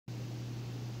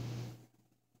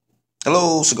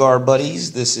Hello, cigar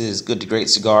buddies. This is Good to Great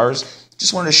Cigars.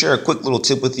 Just wanted to share a quick little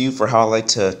tip with you for how I like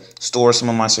to store some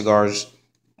of my cigars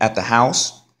at the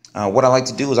house. What I like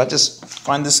to do is I just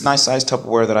find this nice size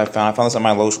Tupperware that I found. I found this at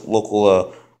my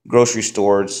local grocery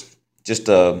stores. Just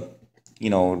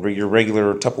your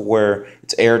regular Tupperware.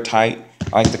 It's airtight.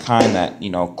 I like the kind that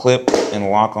clip and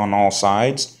lock on all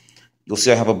sides. You'll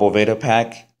see I have a Boveda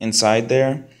pack inside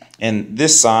there, and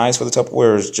this size for the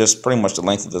Tupperware is just pretty much the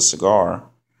length of the cigar.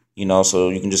 So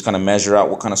you can just kind of measure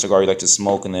out what kind of cigar you like to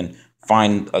smoke and then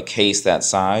find a case that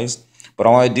size. But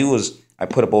all I do is I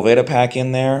put a Boveda pack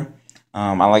in there.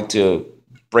 I like to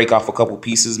break off a couple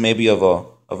pieces maybe of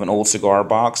an old cigar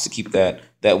box to keep that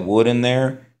wood in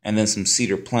there, and then some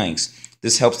cedar planks.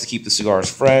 This helps to keep the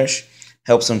cigars fresh,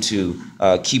 helps them to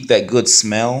keep that good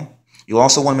smell. You'll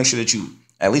also want to make sure that you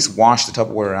at least wash the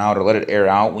Tupperware out or let it air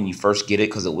out when you first get it,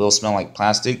 because it will smell like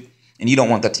plastic, and you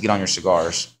don't want that to get on your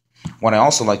cigars. What I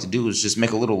also like to do is just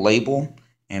make a little label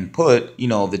and put,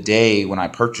 the day when I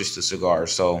purchased the cigar.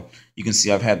 So you can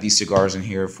see I've had these cigars in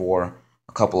here for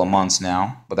a couple of months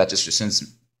now, but that just since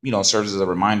serves as a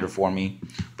reminder for me.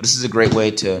 But this is a great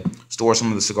way to store some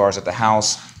of the cigars at the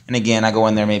house. And again, I go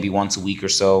in there maybe once a week or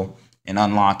so and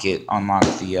unlock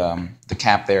the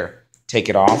cap there, take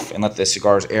it off, and let the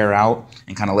cigars air out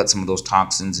and kind of let some of those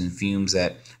toxins and fumes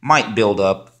that might build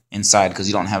up inside, because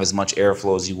you don't have as much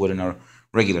airflow as you would in a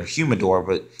regular humidor.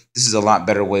 But this is a lot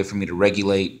better way for me to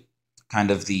regulate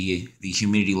kind of the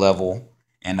humidity level,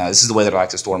 and this is the way that I like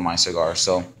to store my cigars.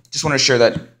 So just want to share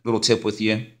that little tip with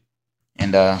you,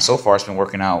 and so far it's been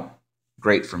working out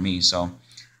great for me. So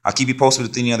I'll keep you posted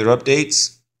with any other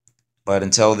updates, but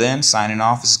until then, signing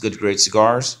off. This is Good to Great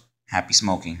Cigars. Happy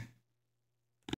smoking.